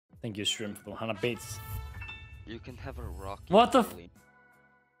Thank you, Shrimp, for 100 bits. You can have a rock. What the f-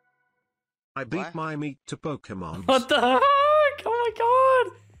 I beat my meat to Pokemon. What the heck? Oh my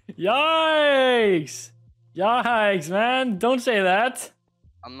god! Yikes! Yikes, man! Don't say that!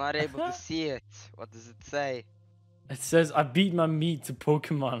 I'm not able to see it. What does it say? It says, I beat my meat to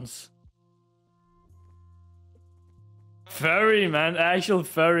Pokemons. Furry, man. Actual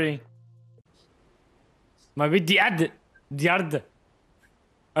furry. My meat, the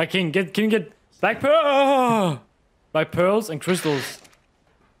I can you get black pearl, black pearls and crystals.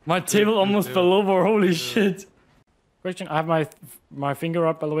 My table almost fell over. Holy shit! Question: I have my finger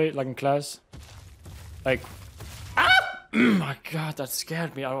up, by the way, like in class. Like, ah! Oh my god, that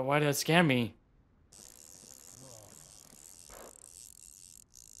scared me. Why did that scare me?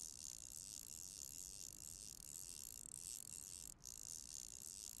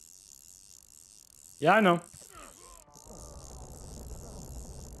 Yeah, I know.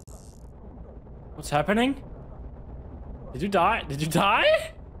 What's happening? Did you die? Did you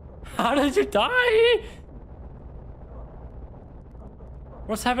die? How did you die?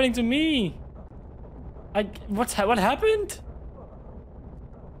 What's happening to me? What happened?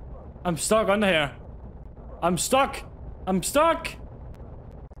 I'm stuck under here. I'm stuck. I'm stuck.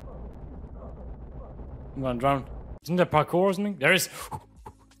 I'm gonna drown. Isn't there parkour or something? There is.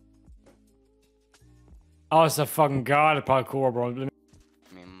 Oh, it's a fucking god of parkour, bro. I mean,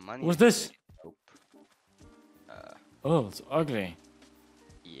 money. What's this? Nope. Oh, it's ugly.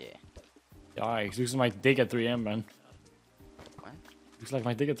 Yeah. Yikes, looks like my dick at 3 AM, man. What? Looks like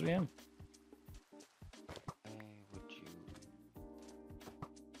my dick at 3 AM. Would you?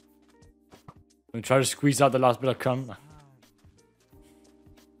 I'm gonna try to squeeze out the last bit of cum.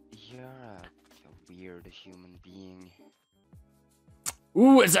 You're a weird human being.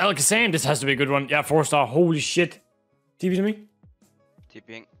 Ooh, it's Alakazam. This has to be a good one. Yeah, 4-star. Holy shit. TP to me.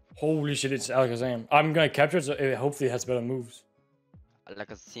 Tipping. Holy shit, it's Alakazam. I'm gonna capture it, so it hopefully has better moves.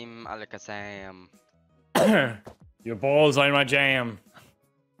 Alakazam. Your balls are in my jam.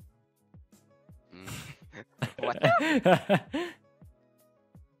 What?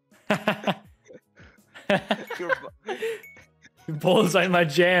 Your balls are in my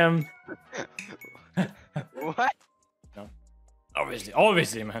jam. What? No.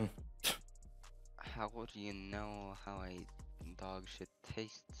 Obviously, man. How would you know how a dog shit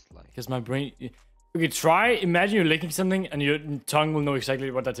tastes like? Because my brain... Okay, try. Imagine you're licking something and your tongue will know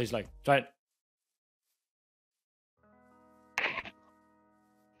exactly what that tastes like. Try it.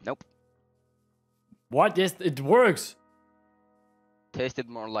 Nope. What? Yes, it works. Tasted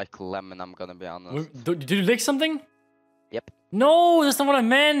more like lemon, I'm gonna be honest. Did you lick something? Yep. No, that's not what I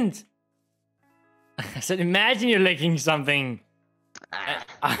meant. I said, imagine you're licking something.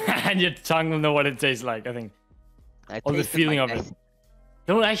 And your tongue will know what it tastes like, I think. Or the feeling of it.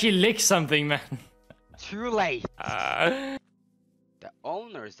 Don't actually lick something, man. Too late. The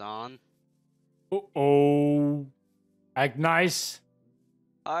owner's on. Uh-oh. Act nice.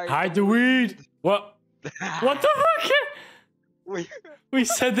 Hide the weed. What? What the fuck? We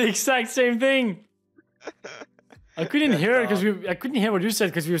said the exact same thing. I couldn't hear it because I couldn't hear what you said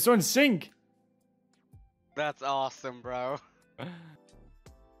because we were so in sync. That's awesome, bro.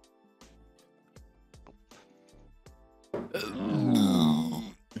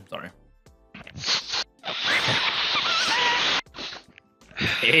 Sorry.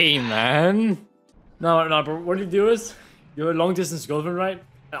 Hey, man. No, bro. What you do is you're a long distance girlfriend, right?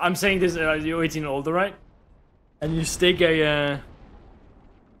 I'm saying this. You're 18 and older, right? And you stick a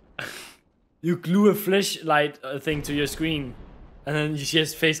you glue a flashlight thing to your screen, and then she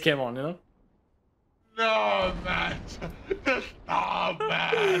has face cam on, you know? No, man. Oh,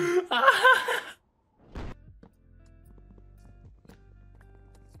 man.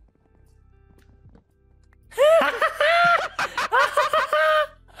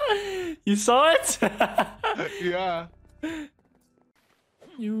 You saw it? Yeah.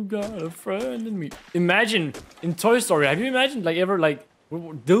 You got a friend in me. Imagine in Toy Story. Have you imagined like ever like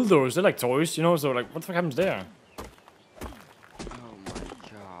dildos? They're like toys, you know. So like, what the fuck happens there? Oh my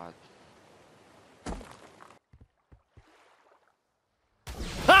god.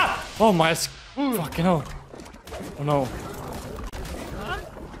 Ah! Oh my fucking hell! Oh no!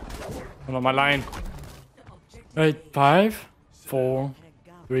 Oh no, my line. Wait, 5, 4,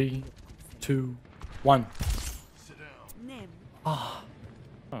 3, 2, 1. Ah.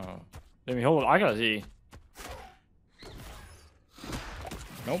 Oh. Let me hold. I gotta see.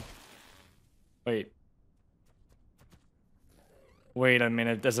 Nope. Wait. Wait a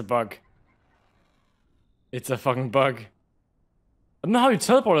minute. There's a bug. It's a fucking bug. I don't know how you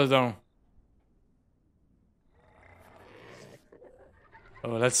teleport it though. Oh,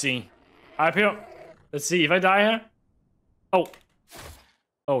 let's see. Up here. Let's see if I die here. Oh.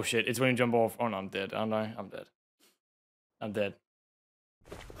 Oh shit, it's when you jump off. Oh no, I'm dead, aren't I? I'm dead. I'm dead.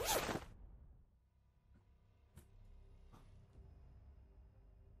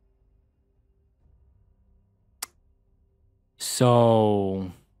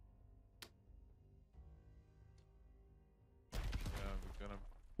 So...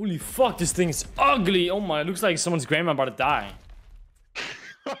 Holy fuck, this thing is ugly! Oh my, it looks like someone's grandma about to die.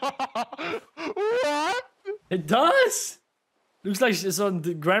 What? It does! Looks like she's on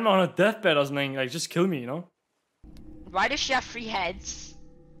the grandma on a deathbed or something. Like, just kill me, you know? Why does she have 3 heads?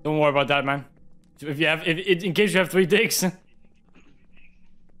 Don't worry about that, man. If you have, in case you have 3 dicks. No.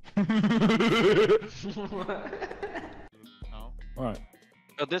 Alright.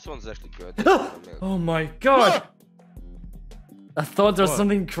 Oh, this one's actually good. Oh my god! I thought there was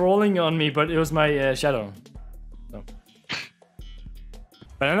something crawling on me, but it was my shadow. No.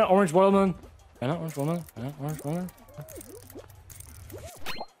 Banana, orange, watermelon. Banana, orange, watermelon. Banana, orange, watermelon.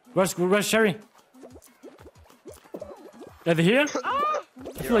 Where's Sherry? Are they here? I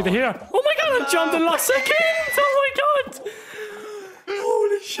feel like they're here. Oh my god, I jumped in last second! Oh my god!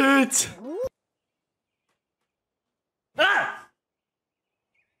 Holy shit! Ah!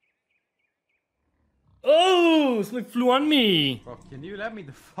 Oh, something flew on me. Bro, can you let me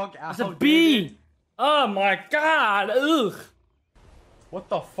the fuck out? It's a bee. Oh my god. Ugh. What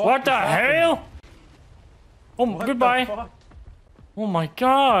the fuck? What the hell? Oh, What goodbye. The fuck? Oh my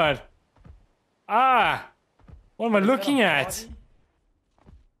god. Ah. What am I looking at?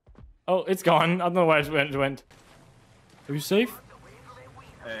 Oh, it's gone. I don't know where it went. Are you safe?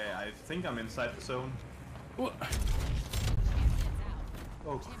 I think I'm inside the zone. What?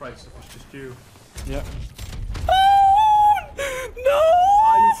 Oh Christ, it's just you. Yeah. Oh, no!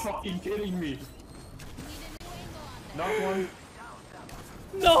 Are you fucking kidding me? Not one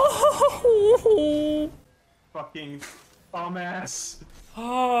No! fucking dumbass.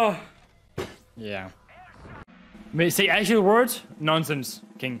 Oh. Yeah. May say actual words? Nonsense,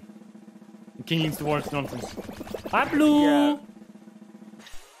 King. King needs the words nonsense. Hi, Blue! Yeah.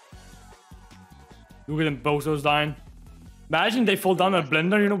 Look at them bozos dying. Imagine they fall down a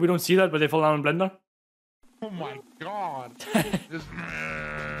blender, you know? We don't see that, but they fall down a blender. Oh my god. This...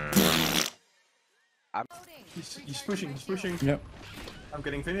 He's pushing. Yep. I'm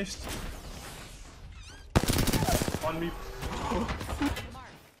getting finished. On me.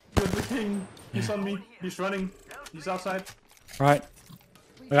 You're the king. He's on me. He's running. He's outside. Right.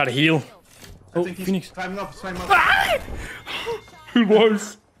 I gotta heal. I Oh, think he's Phoenix. climbing up. It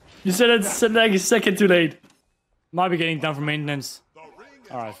was. You said it like a second too late. Might be getting down for maintenance.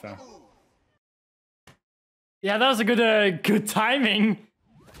 Alright, fair. Yeah, that was a good timing.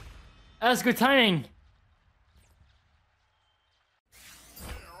 That was good timing.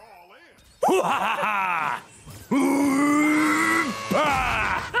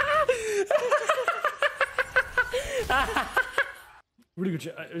 Really good.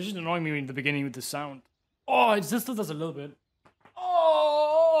 It was just annoying me in the beginning with the sound. Oh, it still does a little bit.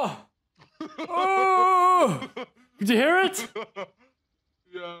 Oh! Oh! Did you hear it?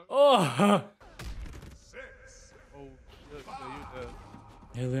 Yeah. Oh! Oh, shit, yeah, you dead.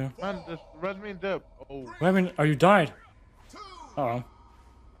 Hey there. Man, this red mean dip. Oh. What happened? Are you died? Uh oh.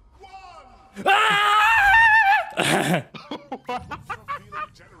 Ah!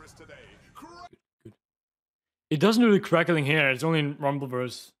 Good. It doesn't do the crackling here. It's only in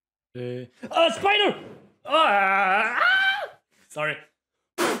Rumbleverse. Spider! Ah! Sorry.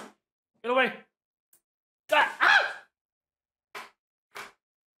 Get away. Ah!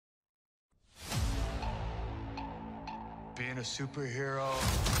 Being a superhero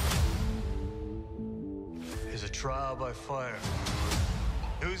is a trial by fire.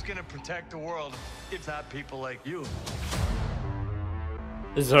 Who's gonna protect the world if not people like you?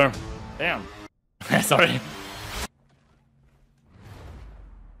 This is her. Damn. Sorry.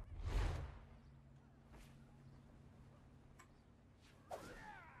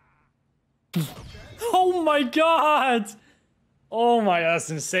 Oh my god! Oh my, that's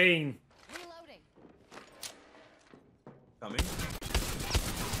insane. Coming.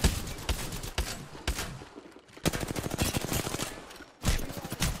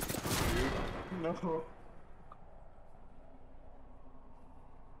 No.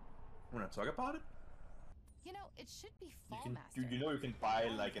 Wanna talk about it? You know, it should be fall You master. know you can buy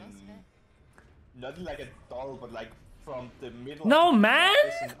like an not like a doll, but like from the middle. No, of the man!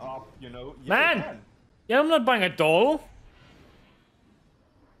 device and up, you know. Yeah, Man! you can. Yeah, I'm not buying a doll.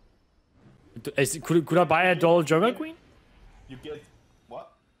 Could I buy a doll of Joker Queen? You get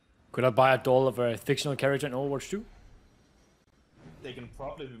what? Could I buy a doll of a fictional character in Overwatch 2? they can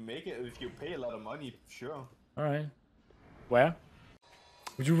probably make it if you pay a lot of money. Sure. All right. Where?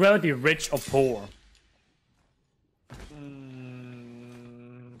 Would you rather be rich or poor?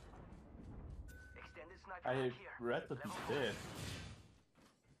 I'd rather be dead.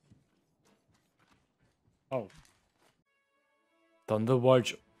 Oh.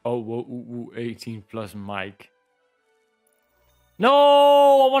 Thunderwatch 18 plus Mike.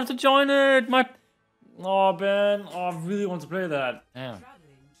 No, I wanted to join it. Oh man, oh, I really want to play that. Damn.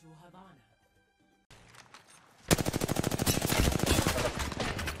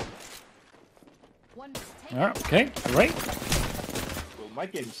 Yeah, okay, great. Well, my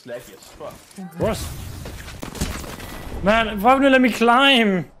game's slaggy as fuck. Of course. Man, why wouldn't you let me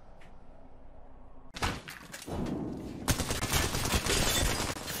climb?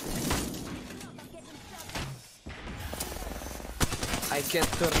 I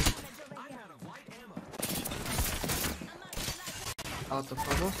can't turn out of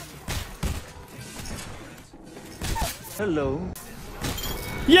ammo. Hello.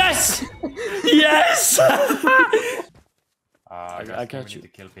 Yes! Yes! I got you. To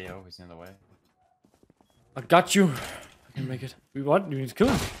kill KO, he's in the way. I got you. I can make it. We what? You need to kill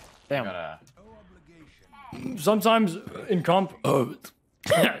him. Damn. Gotta... Sometimes in comp. Oh,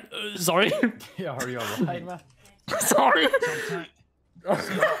 sorry. Yeah, are you alright, man? Sorry.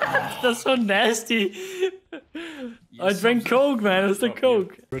 That's so nasty. I drank Coke, man. It's the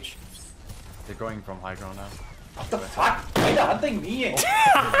Coke. Rich. They're going from high ground now. What the fuck? Why are they hunting me?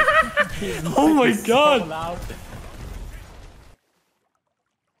 Oh my god.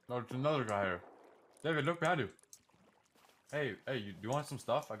 No, it's another guy here. David, look behind you. Hey, do you want some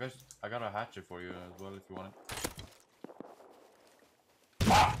stuff? I got a hatchet for you as well if you want it.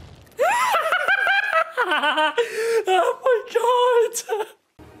 Oh my god.